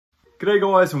G'day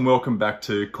guys and welcome back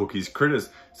to Cookie's Critters.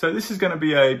 So this is going to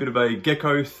be a bit of a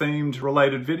gecko themed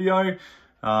related video,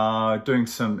 doing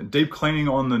some deep cleaning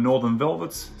on the Northern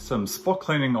Velvets, some spot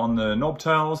cleaning on the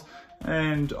knobtails,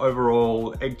 and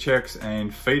overall egg checks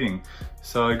and feeding.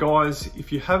 So guys,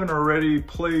 if you haven't already,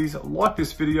 please like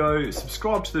this video,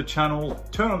 subscribe to the channel,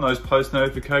 turn on those post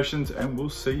notifications, and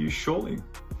we'll see you shortly.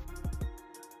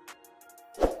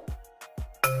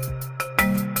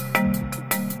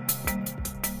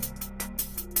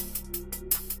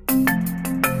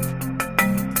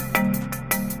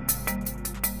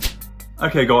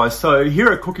 Okay guys, so here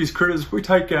at Cookie's Critters, we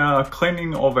take our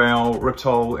cleaning of our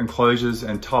reptile enclosures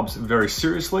and tubs very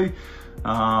seriously.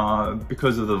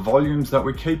 Because of the volumes that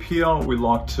we keep here, we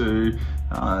like to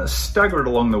stagger it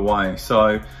along the way.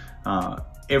 So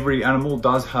every animal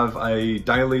does have a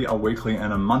daily, a weekly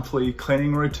and a monthly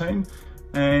cleaning routine.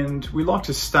 And we like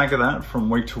to stagger that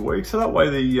from week to week. So that way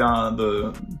the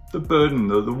burden,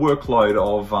 the workload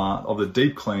of the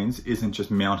deep cleans isn't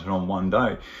just mounted on one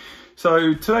day.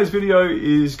 So today's video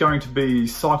is going to be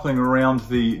cycling around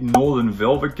the Northern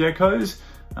Velvet Geckos.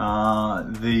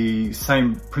 The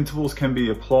same principles can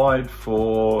be applied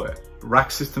for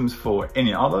rack systems for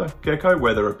any other gecko,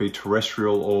 whether it be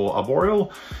terrestrial or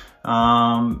arboreal.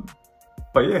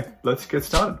 But yeah, let's get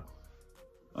started.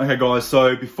 Okay guys,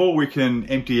 so before we can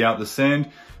empty out the sand,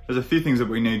 there's a few things that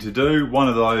we need to do. One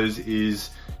of those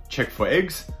is check for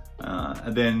eggs.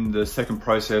 And then the second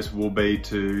process will be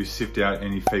to sift out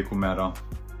any fecal matter.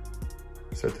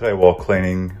 So today while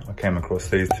cleaning, I came across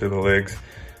these two little eggs.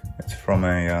 It's from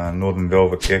a Northern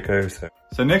Velvet Gecko.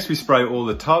 So next we spray all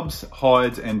the tubs,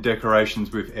 hides and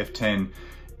decorations with F10.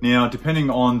 Now depending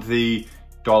on the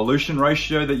dilution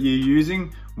ratio that you're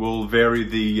using will vary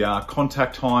the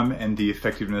contact time and the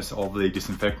effectiveness of the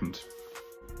disinfectant.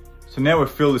 So now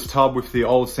we've filled this tub with the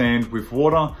old sand with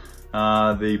water.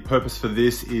 The purpose for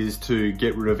this is to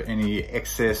get rid of any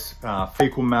excess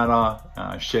fecal matter,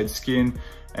 shed skin,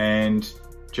 and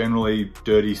generally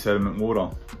dirty sediment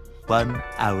water. 1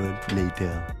 hour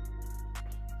later.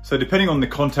 So depending on the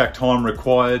contact time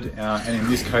required, and in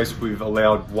this case we've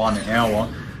allowed 1 hour,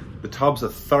 the tubs are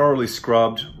thoroughly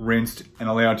scrubbed, rinsed and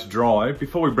allowed to dry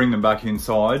before we bring them back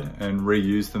inside and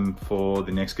reuse them for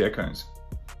the next geckos.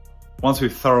 Once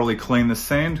we've thoroughly cleaned the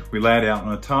sand, we lay it out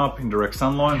on a tarp in direct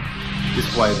sunlight.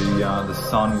 This way the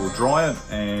sun will dry it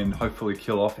and hopefully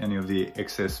kill off any of the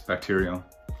excess bacteria.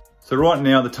 So right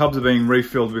now the tubs are being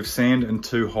refilled with sand and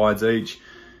 2 hides each.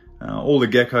 All the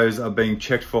geckos are being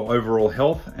checked for overall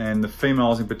health, and the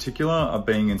females in particular are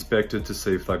being inspected to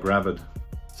see if they're gravid.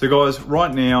 So guys,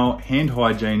 right now hand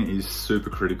hygiene is super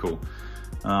critical.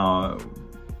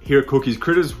 Here at Cookie's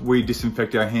Critters, we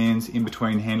disinfect our hands in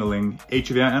between handling each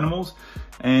of our animals,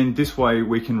 and this way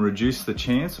we can reduce the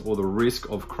chance or the risk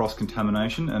of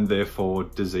cross-contamination and therefore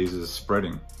diseases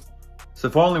spreading. So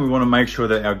finally, we want to make sure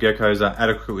that our geckos are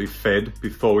adequately fed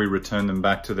before we return them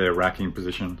back to their racking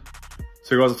position.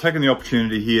 So guys, I've taken the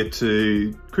opportunity here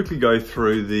to quickly go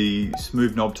through the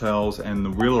smooth knobtails and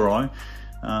the wheeleri,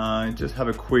 just have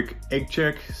a quick egg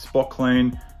check, spot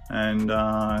clean, and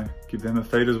give them a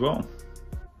feed as well.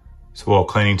 So while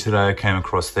cleaning today, I came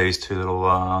across these two little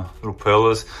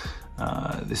pearlers.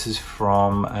 This is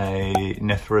from a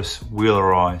Nephrus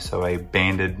wheeleri, so a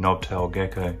banded knobtail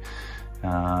gecko.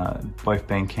 Both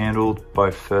being candled,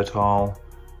 both fertile.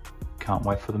 Can't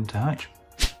wait for them to hatch.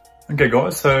 Okay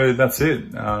guys, so that's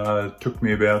it. Took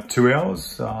me about 2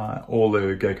 hours. All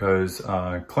the geckos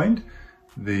are cleaned.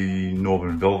 The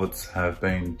Northern Velvets have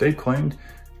been deep cleaned,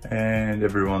 and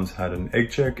everyone's had an egg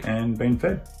check and been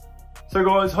fed. So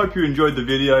guys, hope you enjoyed the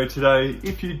video today.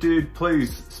 If you did,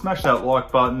 please smash that like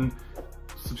button,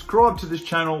 subscribe to this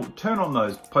channel, turn on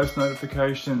those post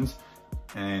notifications,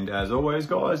 and as always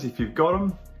guys, if you've got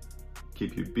them,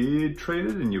 keep your beard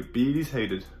treated and your beardies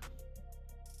heated.